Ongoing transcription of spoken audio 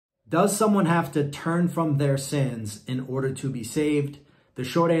Does someone have to turn from their sins in order to be saved? The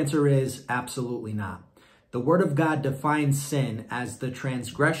short answer is absolutely not. The Word of God defines sin as the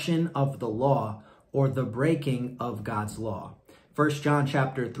transgression of the law or the breaking of God's law. 1 John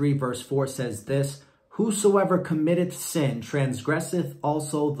chapter 3 verse 4 says this, "Whosoever committeth sin transgresseth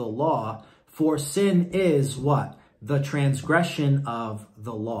also the law, for sin is" what? "The transgression of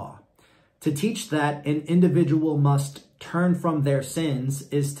the law." To teach that an individual must turn from their sins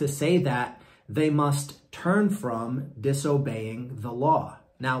is to say that they must turn from disobeying the law.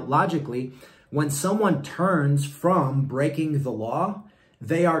 Now, logically, when someone turns from breaking the law,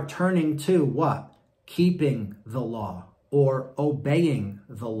 they are turning to what? Keeping the law or obeying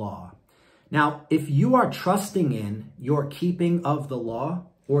the law. Now, if you are trusting in your keeping of the law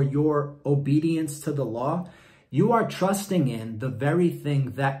or your obedience to the law, you are trusting in the very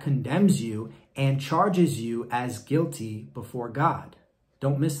thing that condemns you and charges you as guilty before God.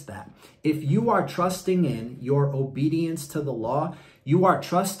 Don't miss that. If you are trusting in your obedience to the law, you are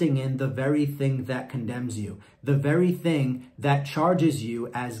trusting in the very thing that condemns you, the very thing that charges you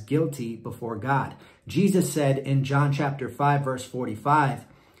as guilty before God. Jesus said in John chapter 5, verse 45,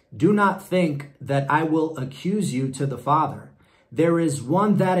 "Do not think that I will accuse you to the Father. There is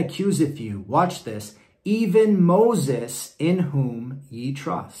one that accuseth you," watch this, "even Moses, in whom ye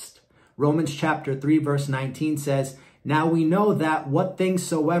trust." Romans chapter 3 verse 19 says, "Now we know that what things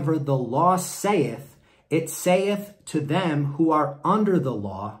soever the law saith, it saith to them who are under the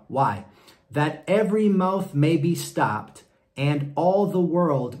law." Why? "That every mouth may be stopped, and all the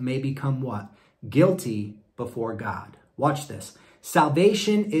world may become" what? "Guilty before God." Watch this.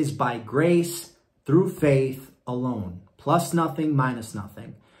 Salvation is by grace through faith alone, plus nothing, minus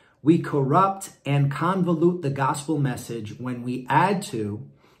nothing. We corrupt and convolute the gospel message when we add to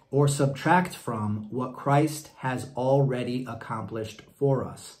or subtract from what Christ has already accomplished for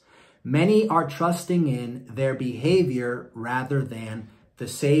us. Many are trusting in their behavior rather than the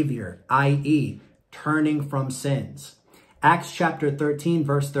Savior, i.e., turning from sins. Acts chapter 13,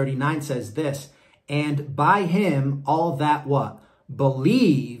 verse 39 says this, "And by him all that" what?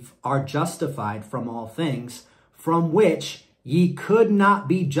 "Believe are justified from all things, from which ye could not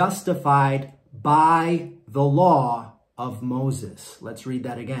be justified by the law of Moses." Let's read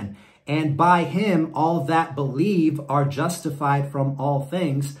that again. "And by him all that believe are justified from all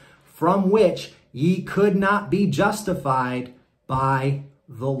things, from which ye could not be justified by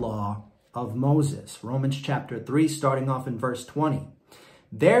the law of Moses." Romans chapter 3, starting off in verse 20.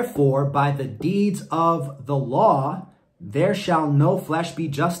 "Therefore, by the deeds of the law, there shall no flesh be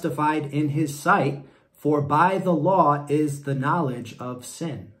justified in his sight, for by the law is the knowledge of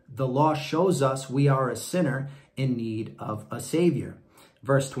sin." The law shows us we are a sinner in need of a Savior.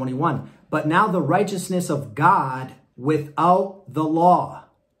 Verse 21, "But now the righteousness of God without the law."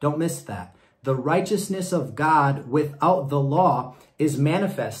 Don't miss that. The righteousness of God without the law is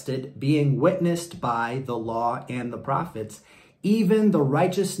manifested, being witnessed by the law and the prophets. Even the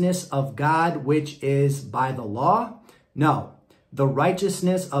righteousness of God which is by the law? No, the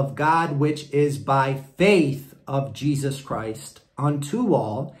righteousness of God which is by faith of Jesus Christ unto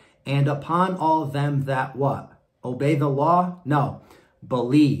all and upon all them that what? Obey the law? No,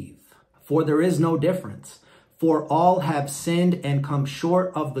 believe. For there is no difference. For all have sinned and come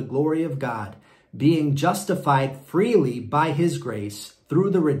short of the glory of God, being justified freely by his grace through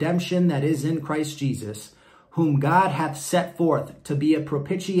the redemption that is in Christ Jesus, whom God hath set forth to be a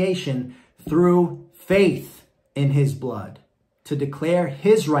propitiation through faith in his blood, to declare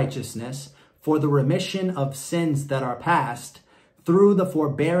his righteousness for the remission of sins that are past, through the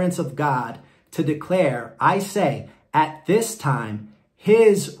forbearance of God, to declare, I say, at this time,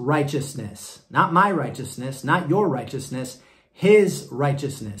 his righteousness, not my righteousness, not your righteousness, his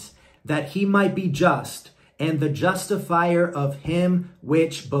righteousness, that he might be just and the justifier of him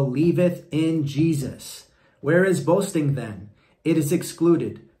which believeth in Jesus. Where is boasting then? It is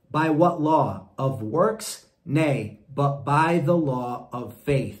excluded. By what law? Of works? Nay, but by the law of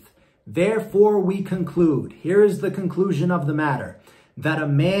faith. Therefore we conclude, here is the conclusion of the matter, that a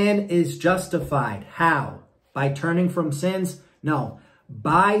man is justified. How? By turning from sins? No,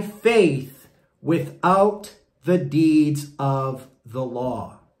 by faith without the deeds of the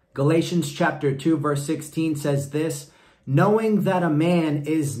law. Galatians chapter 2 verse 16 says this, knowing that a man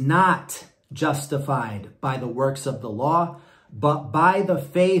is not justified by the works of the law, but by the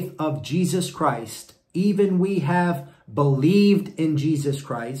faith of Jesus Christ, even we have believed in Jesus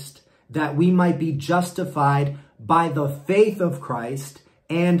Christ, that we might be justified by the faith of Christ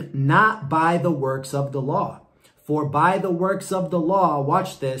and not by the works of the law. For by the works of the law,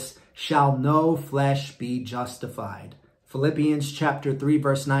 watch this, shall no flesh be justified. Philippians chapter 3,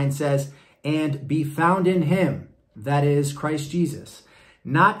 verse 9 says, and be found in him, that is Christ Jesus,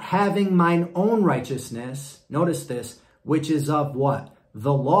 not having mine own righteousness, notice this, which is of what?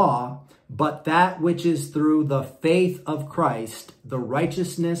 The law, but that which is through the faith of Christ, the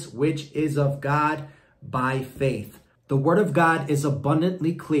righteousness which is of God by faith. The word of God is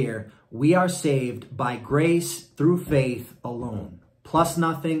abundantly clear. We are saved by grace through faith alone. Plus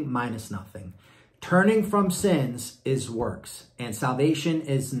nothing, minus nothing. Turning from sins is works, and salvation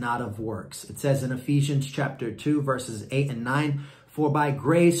is not of works. It says in Ephesians chapter 2, verses 8 and 9, for by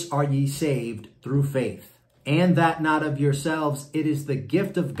grace are ye saved through faith, and that not of yourselves, it is the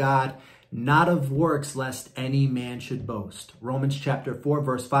gift of God, not of works, lest any man should boast. Romans chapter 4,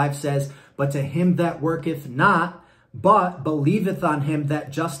 verse 5 says, but to him that worketh not, but believeth on him that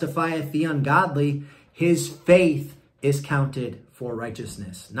justifieth the ungodly, his faith is counted for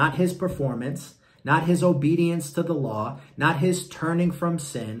righteousness. Not his performance, not his obedience to the law, not his turning from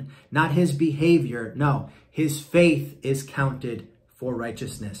sin, not his behavior. No, his faith is counted for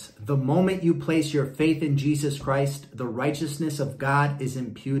righteousness. The moment you place your faith in Jesus Christ, the righteousness of God is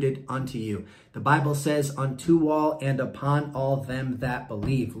imputed unto you. The Bible says, unto all and upon all them that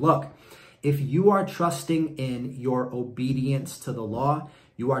believe. Look, if you are trusting in your obedience to the law,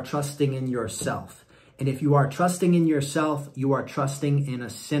 you are trusting in yourself. And if you are trusting in yourself, you are trusting in a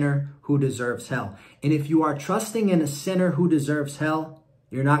sinner who deserves hell. And if you are trusting in a sinner who deserves hell,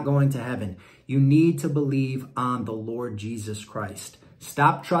 you're not going to heaven. You need to believe on the Lord Jesus Christ.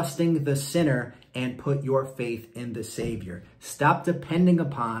 Stop trusting the sinner and put your faith in the Savior. Stop depending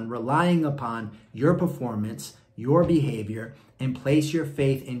upon, relying upon your performance, your behavior, and place your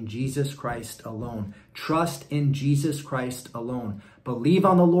faith in Jesus Christ alone. Trust in Jesus Christ alone. Believe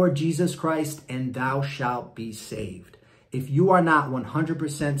on the Lord Jesus Christ, and thou shalt be saved. If you are not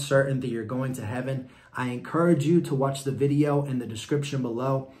 100% certain that you're going to heaven, I encourage you to watch the video in the description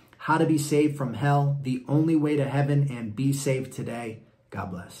below, How to Be Saved from Hell, the only way to heaven, and be saved today.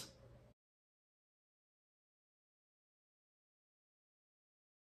 God bless.